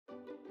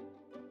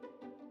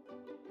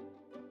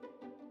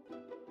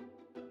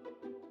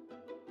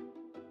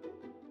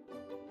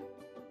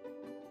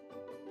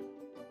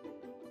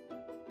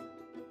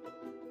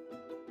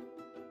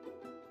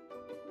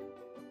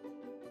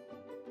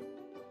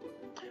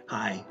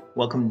Hi,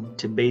 welcome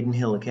to Baden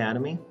Hill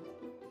Academy.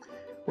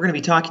 We're going to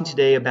be talking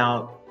today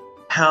about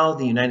how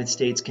the United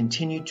States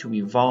continued to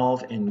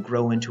evolve and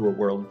grow into a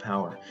world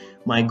power.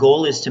 My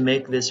goal is to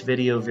make this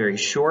video very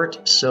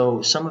short,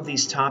 so some of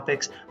these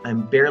topics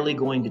I'm barely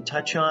going to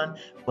touch on,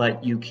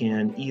 but you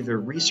can either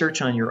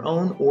research on your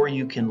own or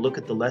you can look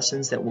at the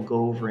lessons that we'll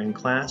go over in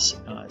class.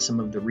 Some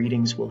of the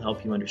readings will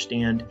help you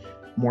understand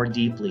more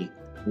deeply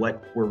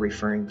what we're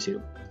referring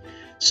to.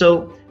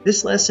 So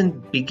this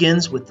lesson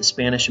begins with the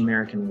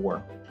Spanish-American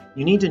War.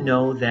 You need to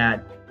know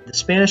that the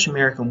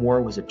Spanish-American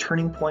War was a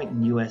turning point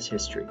in U.S.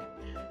 history.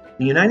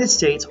 The United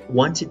States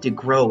wanted to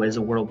grow as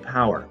a world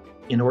power.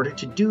 In order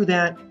to do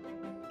that,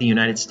 the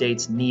United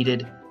States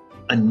needed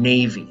a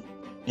navy.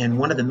 And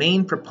one of the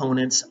main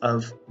proponents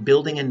of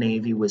building a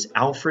navy was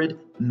Alfred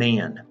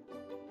Mann.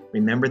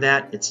 Remember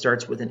that? It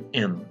starts with an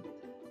M.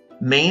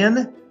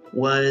 Mann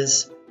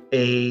was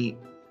a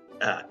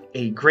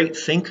great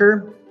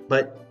thinker,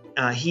 but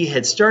he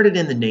had started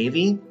in the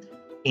Navy,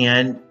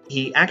 and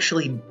he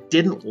actually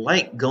didn't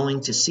like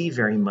going to sea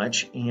very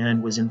much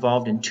and was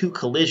involved in 2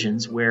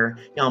 collisions where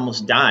he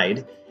almost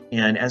died.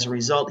 And as a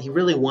result, he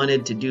really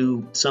wanted to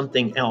do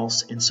something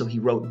else, and so he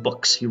wrote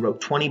books. He wrote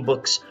 20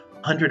 books,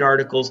 100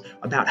 articles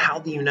about how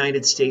the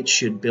United States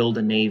should build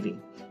a navy.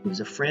 He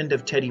was a friend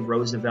of Teddy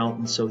Roosevelt,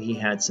 and so he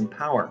had some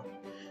power.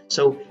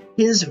 So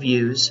his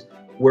views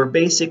were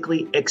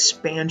basically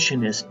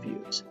expansionist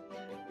views.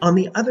 On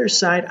the other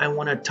side, I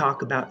want to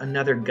talk about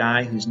another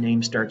guy whose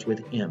name starts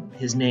with M.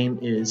 His name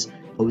is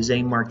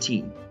Jose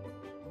Marti.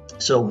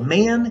 So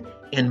Mann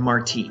and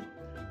Marti.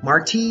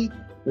 Marti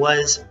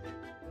was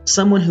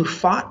someone who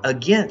fought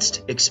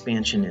against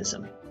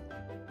expansionism,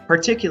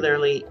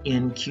 particularly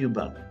in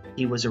Cuba.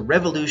 He was a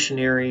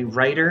revolutionary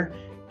writer,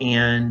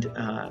 and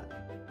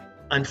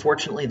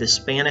unfortunately the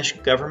Spanish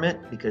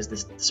government, because the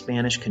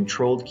Spanish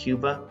controlled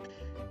Cuba,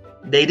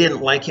 they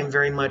didn't like him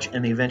very much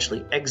and they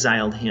eventually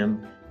exiled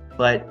him.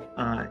 But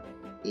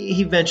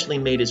he eventually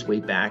made his way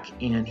back,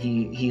 and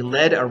he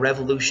led a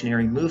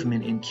revolutionary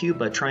movement in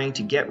Cuba trying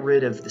to get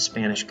rid of the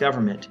Spanish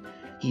government.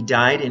 He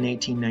died in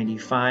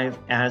 1895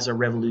 as a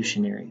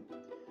revolutionary,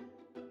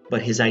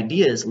 but his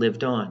ideas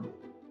lived on.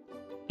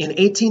 In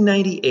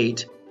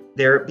 1898,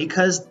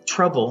 because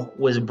trouble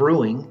was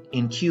brewing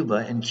in Cuba,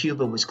 and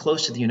Cuba was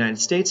close to the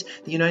United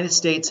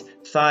States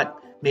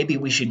thought maybe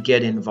we should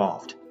get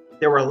involved.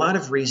 There were a lot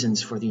of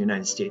reasons for the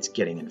United States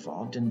getting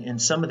involved, and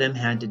some of them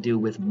had to do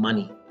with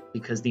money,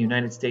 because the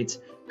United States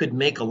could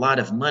make a lot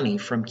of money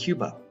from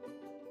Cuba.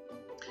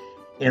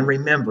 And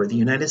remember, the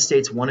United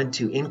States wanted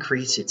to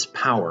increase its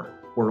power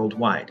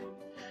worldwide.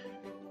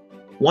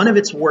 One of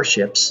its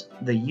warships,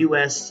 the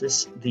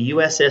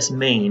USS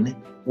Maine,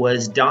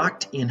 was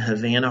docked in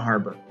Havana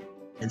Harbor,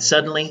 and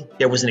suddenly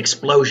there was an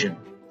explosion.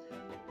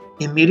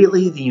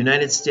 Immediately, the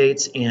United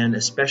States, and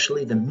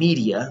especially the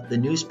media, the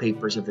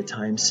newspapers of the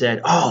time,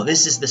 said, "Oh,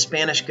 this is the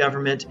Spanish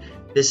government,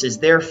 this is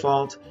their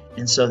fault,"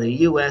 and so the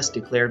U.S.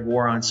 declared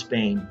war on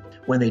Spain.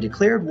 When they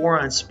declared war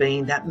on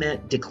Spain, that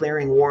meant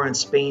declaring war on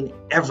Spain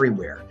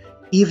everywhere,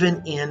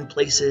 even in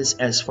places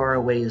as far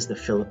away as the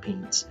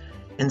Philippines.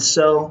 And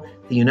so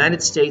the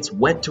United States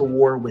went to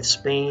war with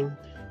Spain.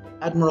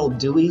 Admiral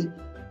Dewey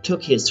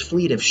took his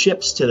fleet of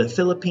ships to the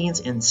Philippines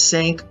and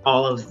sank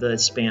all of the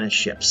Spanish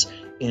ships,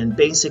 and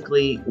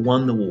basically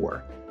won the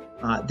war.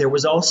 There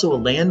was also a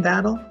land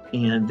battle,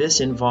 and this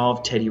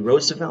involved Teddy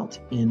Roosevelt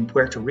in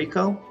Puerto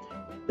Rico.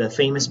 The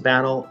famous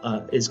battle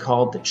is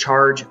called the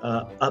Charge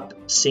up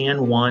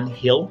San Juan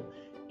Hill,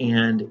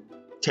 and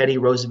Teddy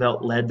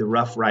Roosevelt led the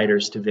Rough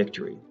Riders to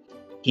victory.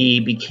 He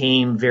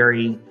became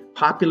very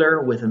popular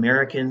with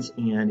Americans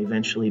and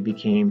eventually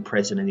became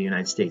President of the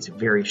United States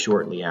very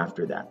shortly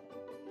after that.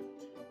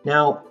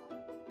 Now,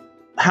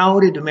 how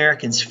did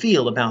Americans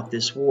feel about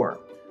this war?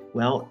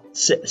 Well,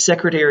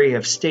 Secretary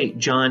of State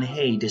John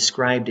Hay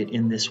described it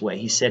in this way.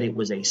 He said it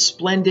was a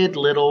splendid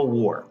little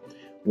war.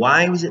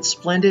 Why was it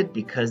splendid?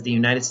 Because the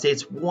United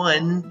States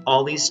won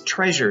all these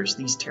treasures,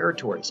 these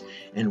territories.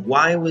 And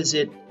why was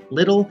it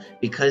little?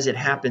 Because it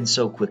happened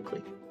so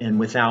quickly and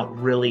without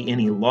really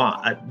any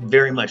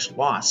very much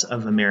loss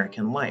of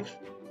American life.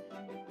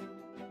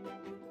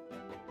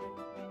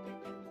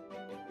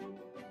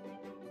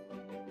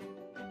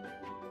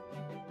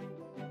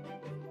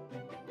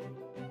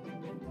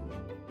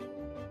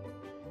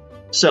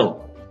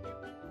 So,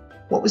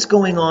 what was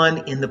going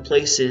on in the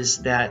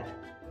places that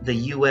the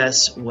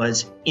U.S.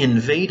 was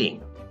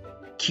invading?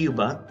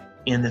 Cuba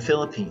and the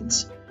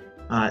Philippines.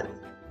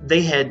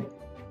 They had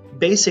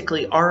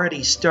basically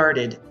already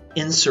started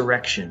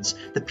insurrections.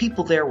 The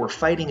people there were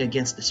fighting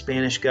against the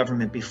Spanish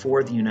government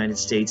before the United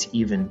States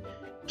even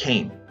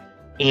came.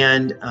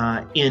 And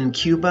in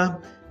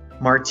Cuba,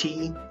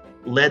 Marti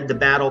led with the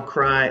battle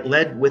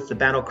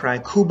cry,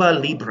 "Cuba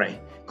Libre."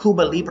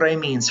 Cuba Libre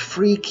means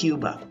free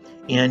Cuba.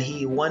 And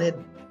he wanted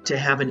to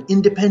have an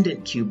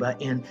independent Cuba,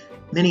 and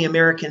many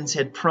Americans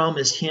had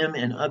promised him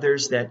and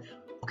others that,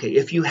 okay,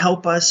 if you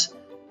help us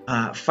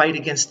fight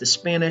against the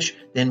Spanish,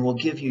 then we'll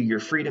give you your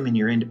freedom and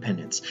your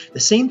independence. The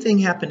same thing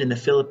happened in the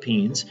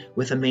Philippines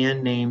with a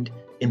man named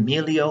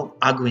Emilio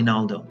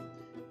Aguinaldo.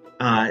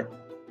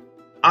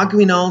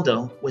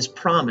 Aguinaldo was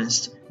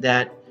promised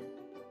that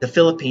the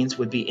Philippines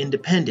would be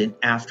independent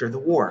after the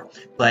war,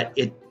 but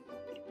it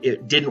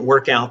didn't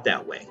work out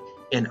that way.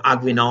 And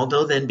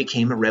Aguinaldo then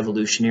became a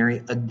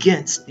revolutionary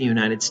against the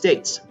United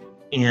States.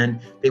 And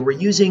they were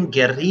using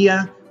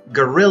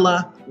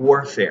guerrilla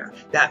warfare.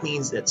 That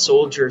means that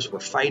soldiers were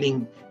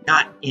fighting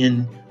not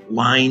in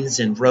lines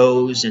and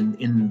rows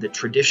and in the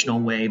traditional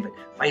way, but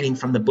fighting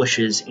from the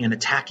bushes and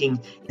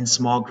attacking in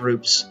small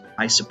groups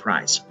by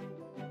surprise.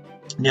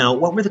 Now,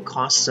 what were the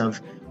costs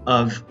of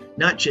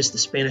not just the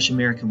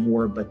Spanish-American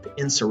War, but the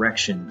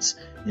insurrections,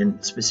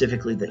 and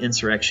specifically the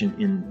insurrection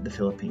in the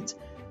Philippines?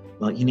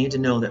 Well, you need to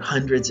know that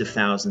hundreds of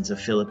thousands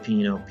of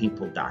Filipino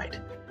people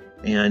died.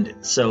 And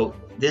so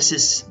this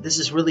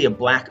is really a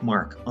black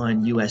mark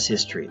on U.S.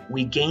 history.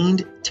 We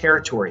gained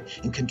territory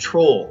and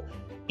control,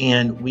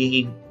 and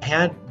we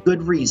had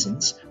good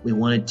reasons. We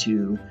wanted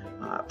to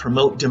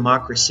promote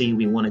democracy.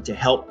 We wanted to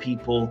help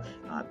people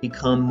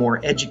become more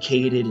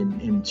educated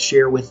and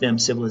share with them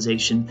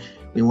civilization.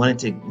 We wanted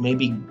to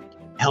maybe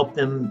help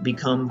them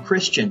become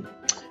Christian.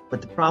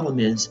 But the problem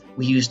is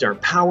we used our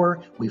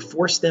power, we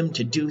forced them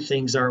to do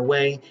things our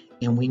way,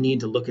 and we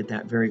need to look at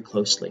that very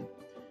closely.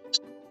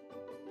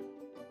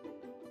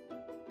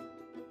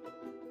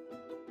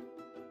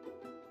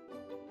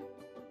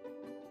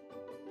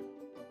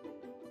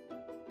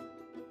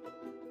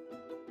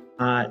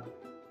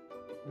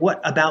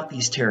 What about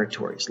these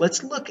territories?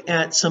 Let's look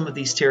at some of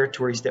these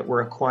territories that were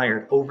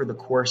acquired over the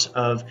course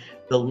of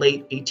the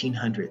late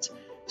 1800s,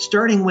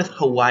 starting with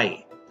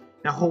Hawaii.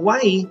 Now,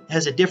 Hawaii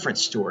has a different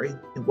story.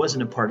 It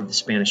wasn't a part of the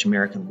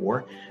Spanish-American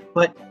War,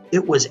 but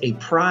it was a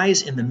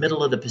prize in the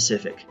middle of the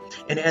Pacific.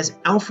 And as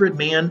Alfred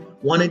Mann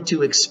wanted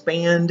to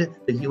expand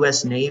the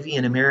U.S. Navy,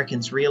 and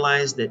Americans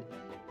realized that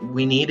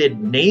we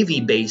needed Navy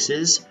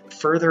bases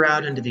further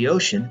out into the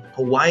ocean,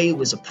 Hawaii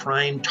was a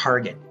prime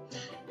target.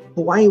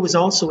 Hawaii was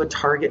also a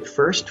target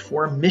first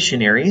for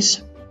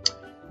missionaries.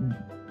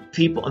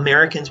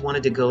 Americans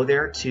wanted to go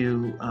there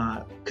to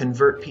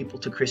convert people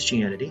to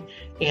Christianity,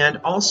 and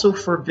also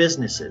for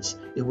businesses.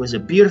 It was a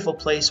beautiful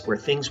place where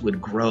things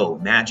would grow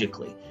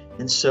magically.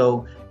 And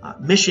so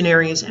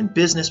missionaries and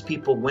business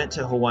people went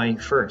to Hawaii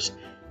first.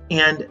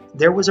 And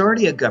there was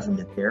already a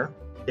government there.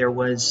 There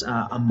was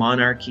a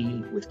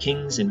monarchy with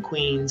kings and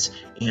queens,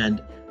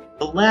 and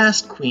the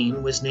last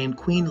queen was named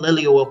Queen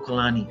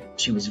Liliuokalani.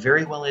 She was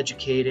very well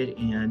educated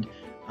and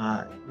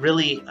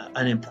really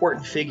an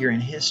important figure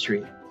in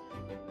history.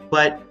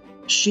 But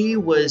she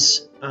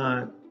was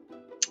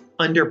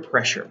under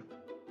pressure.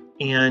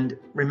 And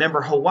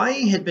remember,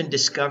 Hawaii had been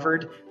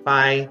discovered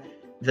by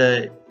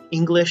the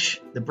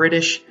English, the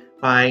British,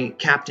 by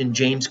Captain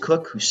James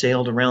Cook, who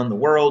sailed around the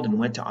world and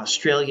went to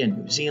Australia and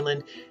New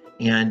Zealand.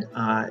 And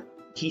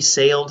he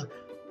sailed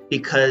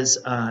because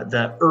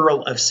the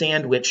Earl of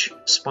Sandwich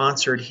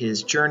sponsored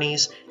his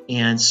journeys.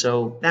 And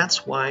so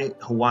that's why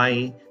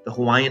Hawaii, the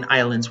Hawaiian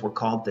Islands, were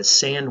called the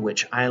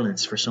Sandwich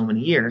Islands for so many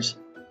years.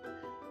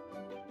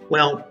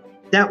 Well,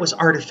 that was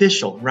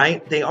artificial,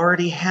 right? They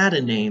already had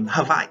a name,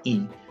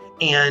 Hawaii,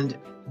 and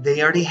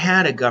they already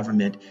had a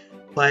government.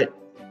 But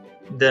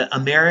the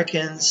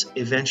Americans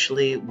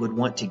eventually would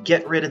want to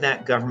get rid of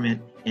that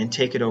government and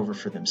take it over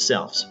for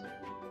themselves.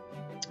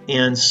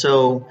 And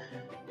so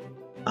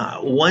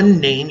one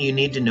name you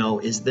need to know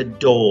is the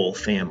Dole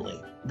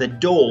family. The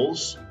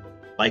Doles,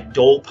 like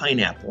Dole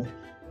pineapple,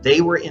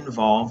 they were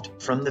involved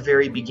from the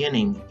very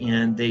beginning,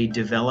 and they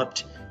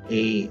developed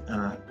a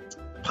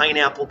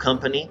pineapple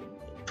company,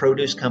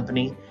 produce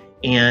company.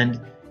 And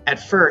at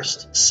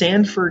first,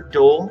 Sanford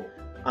Dole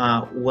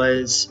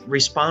was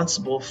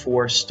responsible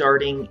for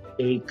starting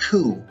a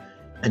coup,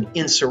 an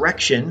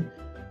insurrection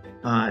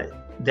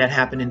that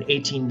happened in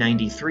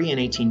 1893 and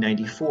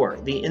 1894.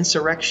 The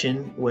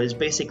insurrection was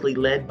basically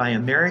led by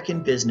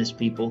American business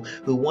people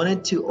who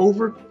wanted to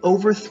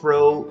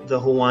overthrow the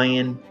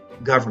Hawaiian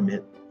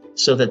government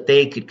so that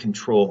they could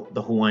control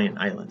the Hawaiian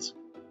Islands.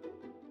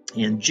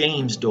 And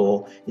James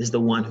Dole is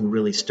the one who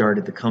really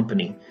started the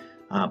company,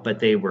 but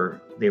they were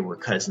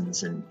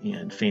cousins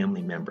and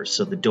family members.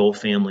 So the Dole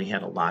family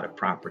had a lot of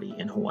property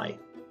in Hawaii.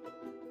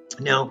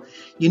 Now,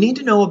 you need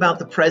to know about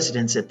the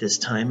presidents at this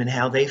time and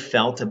how they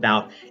felt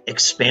about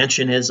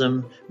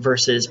expansionism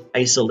versus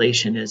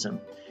isolationism.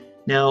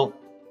 Now,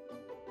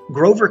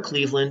 Grover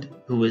Cleveland,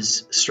 who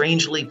was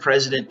strangely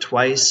president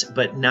twice,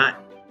 but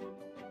not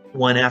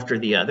one after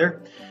the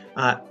other,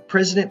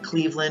 President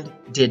Cleveland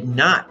did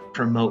not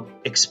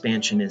promote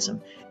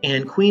expansionism.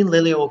 And Queen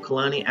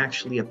Liliuokalani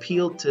actually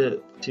appealed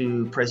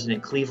to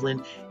President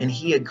Cleveland, and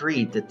he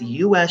agreed that the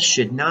U.S.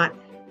 should not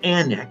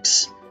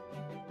annex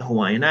the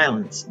Hawaiian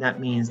Islands. That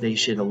means they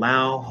should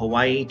allow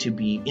Hawaii to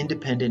be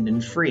independent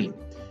and free.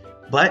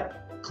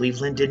 But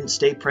Cleveland didn't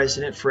stay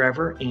president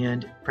forever,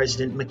 and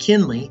President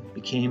McKinley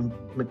became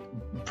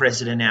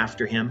president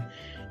after him.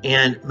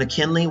 And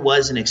McKinley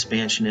was an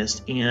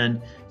expansionist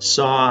and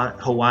saw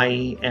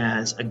Hawaii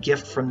as a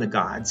gift from the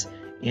gods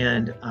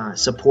and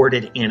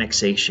supported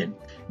annexation.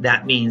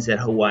 That means that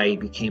Hawaii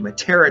became a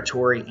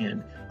territory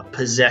and a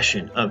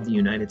possession of the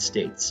United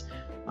States.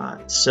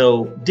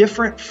 So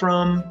different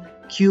from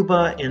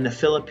Cuba and the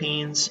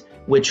Philippines,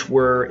 which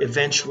were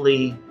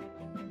eventually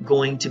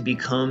going to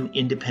become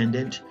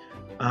independent,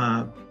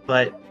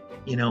 but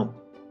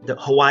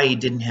Hawaii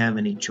didn't have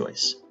any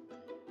choice.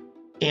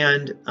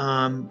 And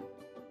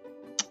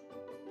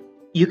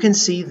you can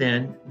see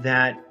then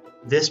that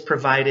this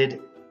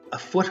provided a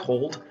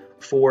foothold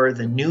for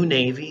the new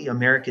Navy,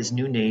 America's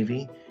new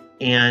Navy,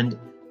 and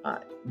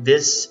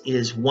this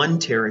is one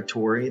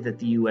territory that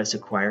the U.S.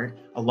 acquired,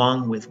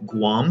 along with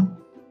Guam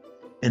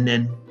and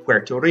then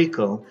Puerto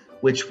Rico,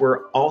 which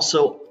were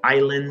also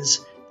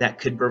islands that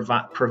could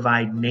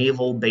provide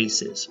naval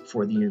bases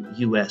for the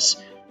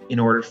U.S. in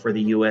order for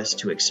the U.S.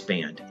 to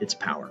expand its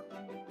power.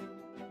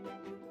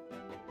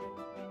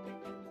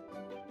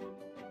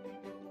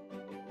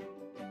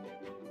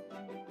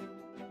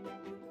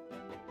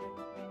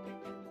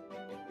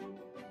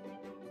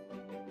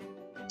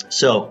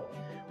 So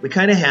we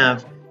kind of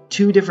have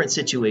two different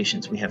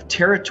situations. We have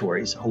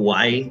territories,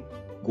 Hawaii,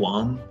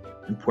 Guam,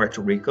 and Puerto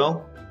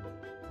Rico.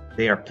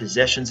 They are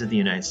possessions of the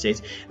United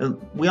States.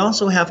 And we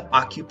also have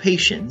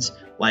occupations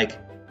like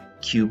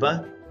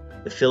Cuba,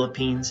 the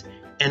Philippines,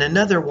 and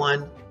another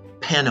one,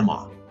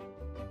 Panama.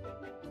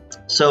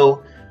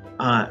 So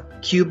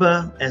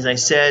Cuba, as I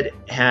said,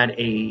 had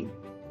a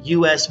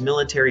U.S.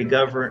 military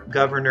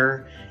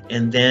governor,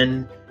 and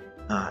then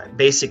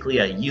basically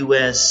a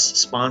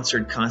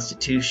U.S.-sponsored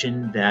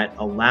constitution that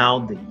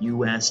allowed the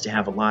U.S. to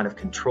have a lot of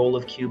control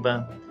of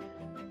Cuba.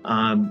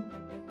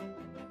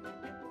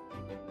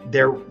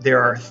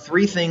 There are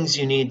three things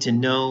you need to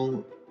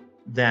know.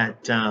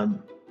 That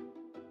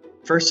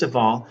first of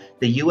all,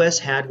 the U.S.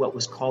 had what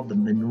was called the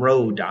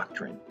Monroe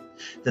Doctrine.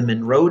 The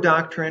Monroe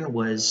Doctrine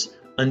was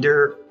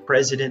under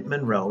President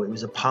Monroe. It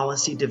was a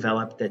policy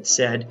developed that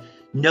said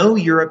no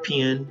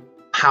European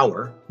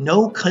power,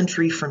 no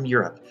country from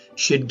Europe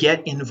should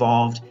get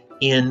involved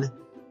in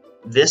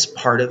this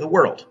part of the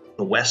world,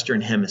 the Western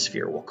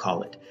Hemisphere, we'll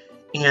call it.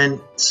 And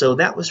so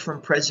that was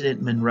from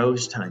President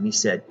Monroe's time. He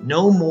said,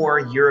 no more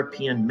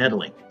European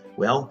meddling.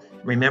 Well,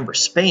 remember,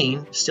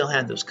 Spain still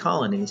had those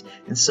colonies,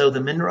 and so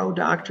the Monroe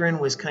Doctrine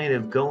was kind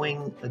of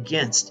going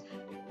against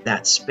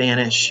that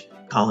Spanish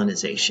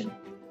colonization.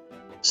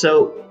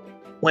 So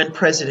when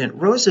President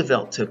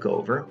Roosevelt took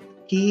over,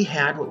 he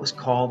had what was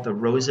called the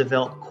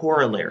Roosevelt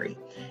Corollary.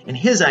 And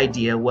his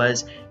idea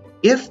was,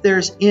 if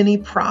there's any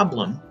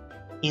problem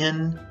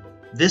in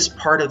this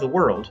part of the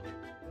world,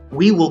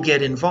 we will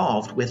get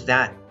involved with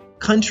that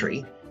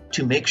country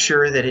to make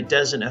sure that it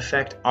doesn't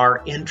affect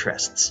our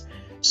interests.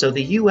 So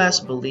the U.S.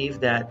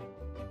 believed that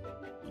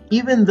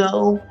even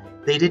though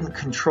they didn't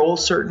control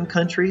certain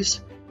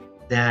countries,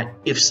 that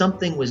if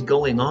something was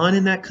going on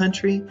in that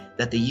country,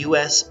 that the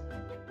U.S.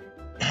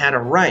 had a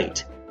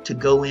right to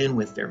go in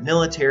with their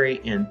military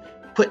and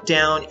put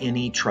down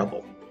any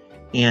trouble.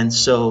 And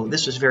so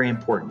this was very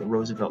important, the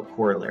Roosevelt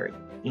Corollary.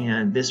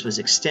 And this was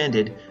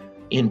extended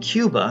in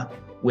Cuba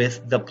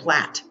with the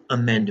Platt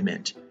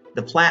Amendment.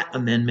 The Platt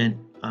Amendment,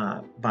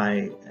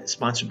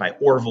 sponsored by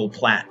Orville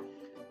Platt,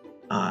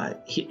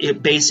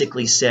 it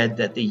basically said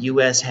that the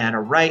U.S. had a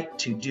right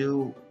to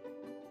do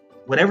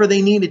whatever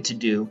they needed to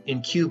do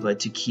in Cuba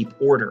to keep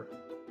order.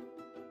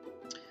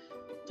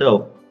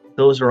 So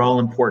those are all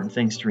important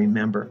things to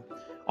remember.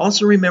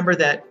 Also remember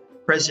that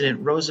President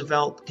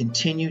Roosevelt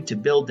continued to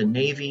build the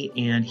Navy,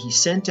 and he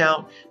sent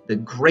out the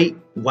Great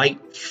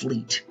White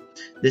Fleet.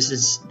 This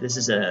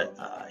is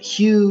a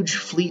huge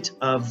fleet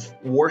of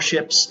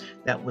warships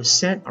that was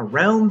sent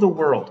around the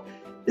world.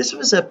 This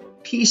was a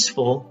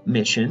peaceful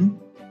mission.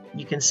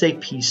 You can say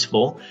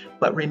peaceful,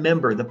 but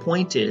remember, the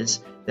point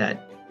is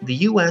that the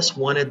U.S.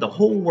 wanted the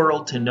whole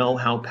world to know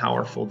how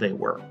powerful they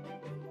were.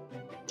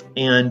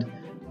 And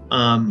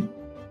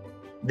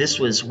this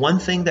was one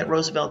thing that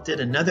Roosevelt did.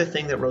 Another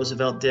thing that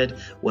Roosevelt did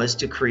was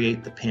to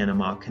create the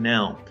Panama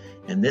Canal.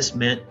 And this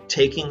meant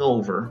taking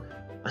over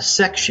a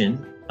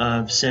section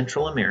of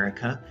Central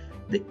America,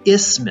 the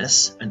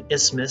isthmus. An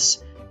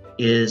isthmus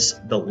is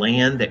the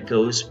land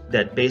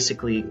that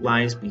basically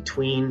lies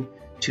between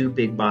two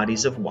big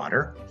bodies of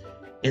water.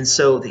 And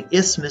so the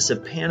Isthmus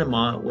of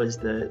Panama was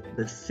the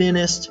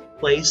thinnest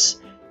place,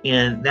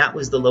 and that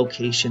was the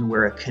location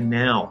where a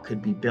canal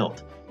could be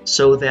built,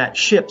 so that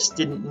ships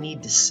didn't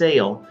need to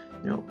sail,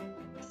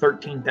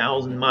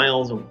 13,000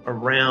 miles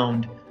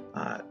around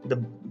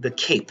the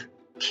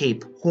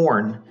Cape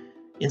Horn.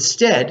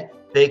 Instead,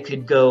 they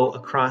could go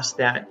across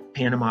that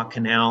Panama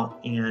Canal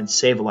and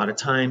save a lot of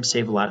time,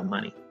 save a lot of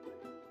money.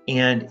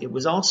 And it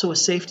was also a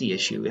safety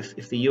issue.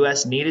 If the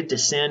U.S. needed to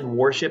send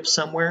warships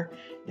somewhere,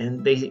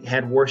 and they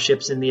had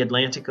warships in the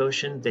Atlantic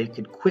Ocean, they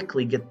could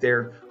quickly get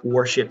their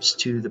warships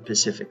to the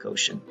Pacific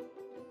Ocean.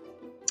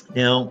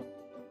 Now,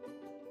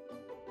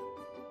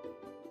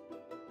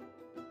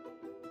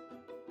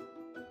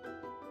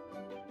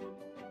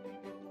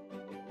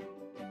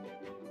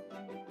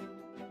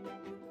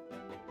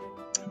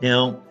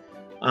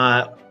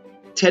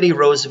 Teddy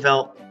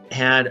Roosevelt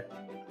had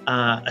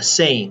a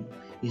saying.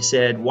 He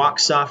said, "Walk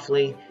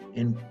softly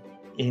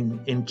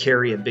and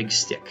carry a big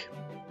stick."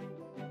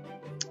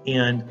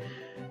 And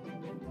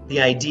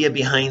the idea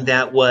behind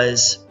that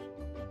was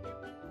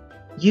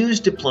use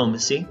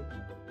diplomacy,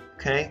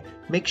 okay?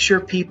 Make sure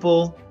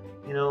people,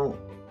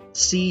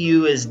 see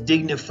you as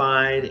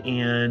dignified,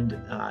 and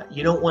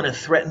you don't want to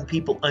threaten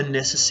people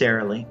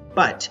unnecessarily.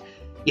 But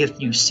if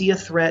you see a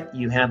threat,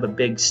 you have a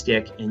big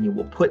stick and you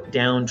will put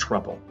down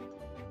trouble.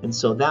 And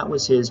so that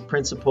was his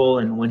principle.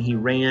 And when he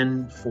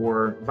ran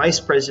for vice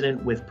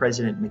president with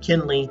President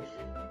McKinley,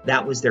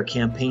 that was their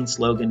campaign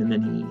slogan. And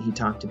then he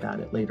talked about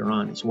it later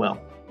on as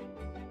well.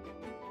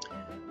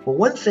 Well,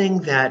 one thing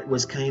that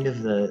was kind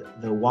of the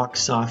walk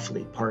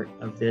softly part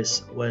of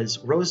this was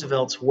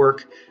Roosevelt's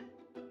work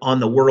on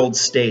the world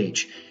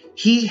stage.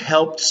 He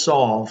helped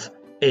solve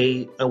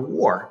a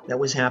war that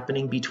was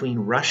happening between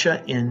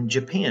Russia and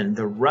Japan,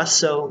 the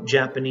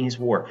Russo-Japanese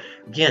War.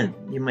 Again,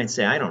 you might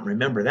say, I don't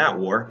remember that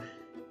war.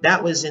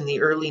 That was in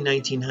the early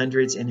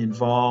 1900s and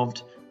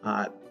involved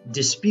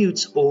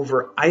disputes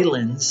over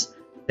islands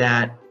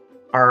that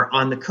are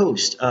on the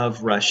coast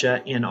of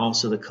Russia and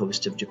also the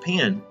coast of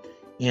Japan.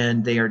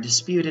 And they are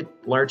disputed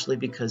largely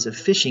because of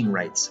fishing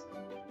rights.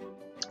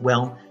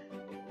 Well,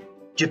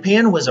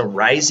 Japan was a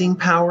rising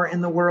power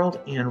in the world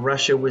and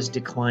Russia was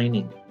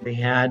declining. They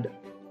had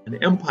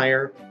an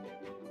empire,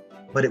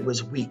 but it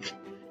was weak.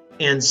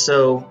 And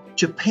so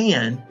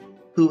Japan,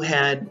 who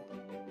had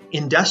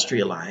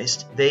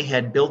industrialized, they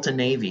had built a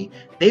navy,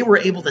 they were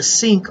able to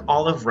sink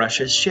all of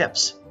Russia's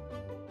ships.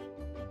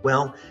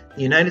 Well,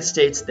 the United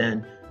States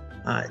then,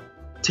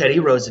 Teddy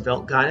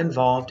Roosevelt got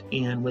involved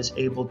and was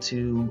able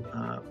to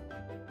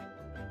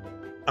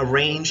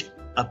arrange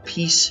a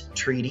peace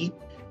treaty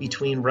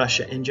between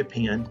Russia and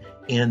Japan,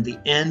 and the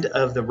end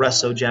of the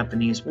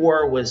Russo-Japanese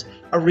War was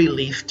a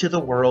relief to the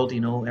world.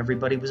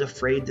 Everybody was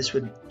afraid this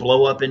would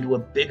blow up into a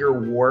bigger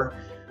war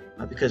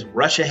because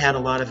Russia had a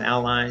lot of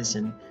allies,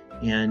 and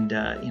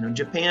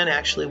Japan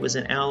actually was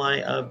an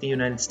ally of the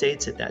United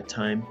States at that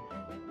time.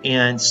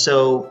 And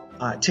so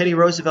Teddy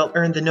Roosevelt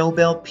earned the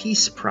Nobel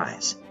Peace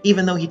Prize.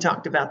 Even though he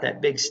talked about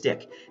that big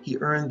stick, he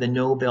earned the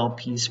Nobel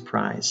Peace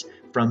Prize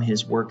from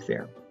his work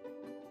there.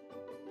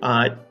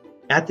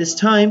 At this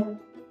time,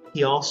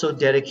 he also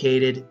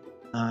dedicated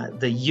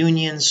the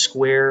Union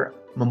Square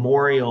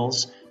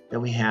memorials that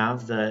we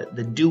have,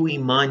 the Dewey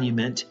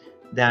Monument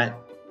that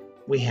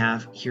we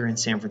have here in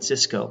San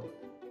Francisco.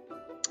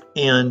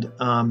 And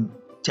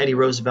Teddy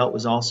Roosevelt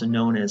was also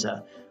known as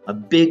a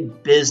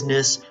big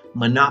business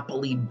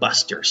monopoly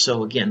buster.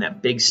 So again,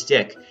 that big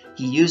stick.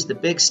 He used the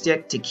big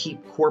stick to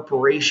keep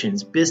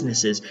corporations,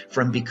 businesses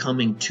from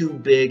becoming too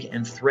big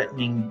and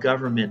threatening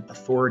government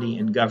authority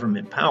and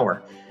government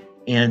power.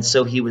 And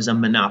so he was a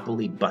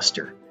monopoly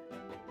buster.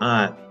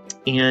 And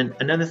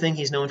another thing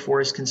he's known for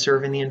is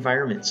conserving the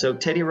environment. So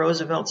Teddy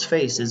Roosevelt's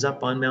face is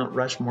up on Mount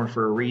Rushmore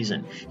for a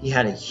reason. He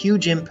had a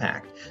huge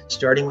impact,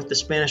 starting with the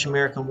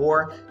Spanish-American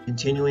War,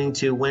 continuing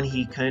to when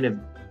he kind of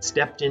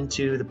stepped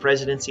into the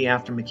presidency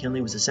after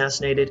McKinley was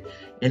assassinated,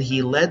 and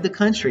he led the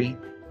country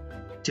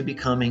to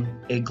becoming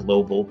a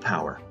global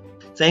power.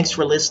 Thanks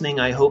for listening.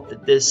 I hope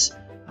that this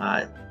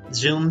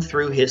zoom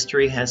through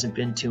history hasn't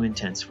been too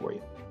intense for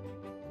you.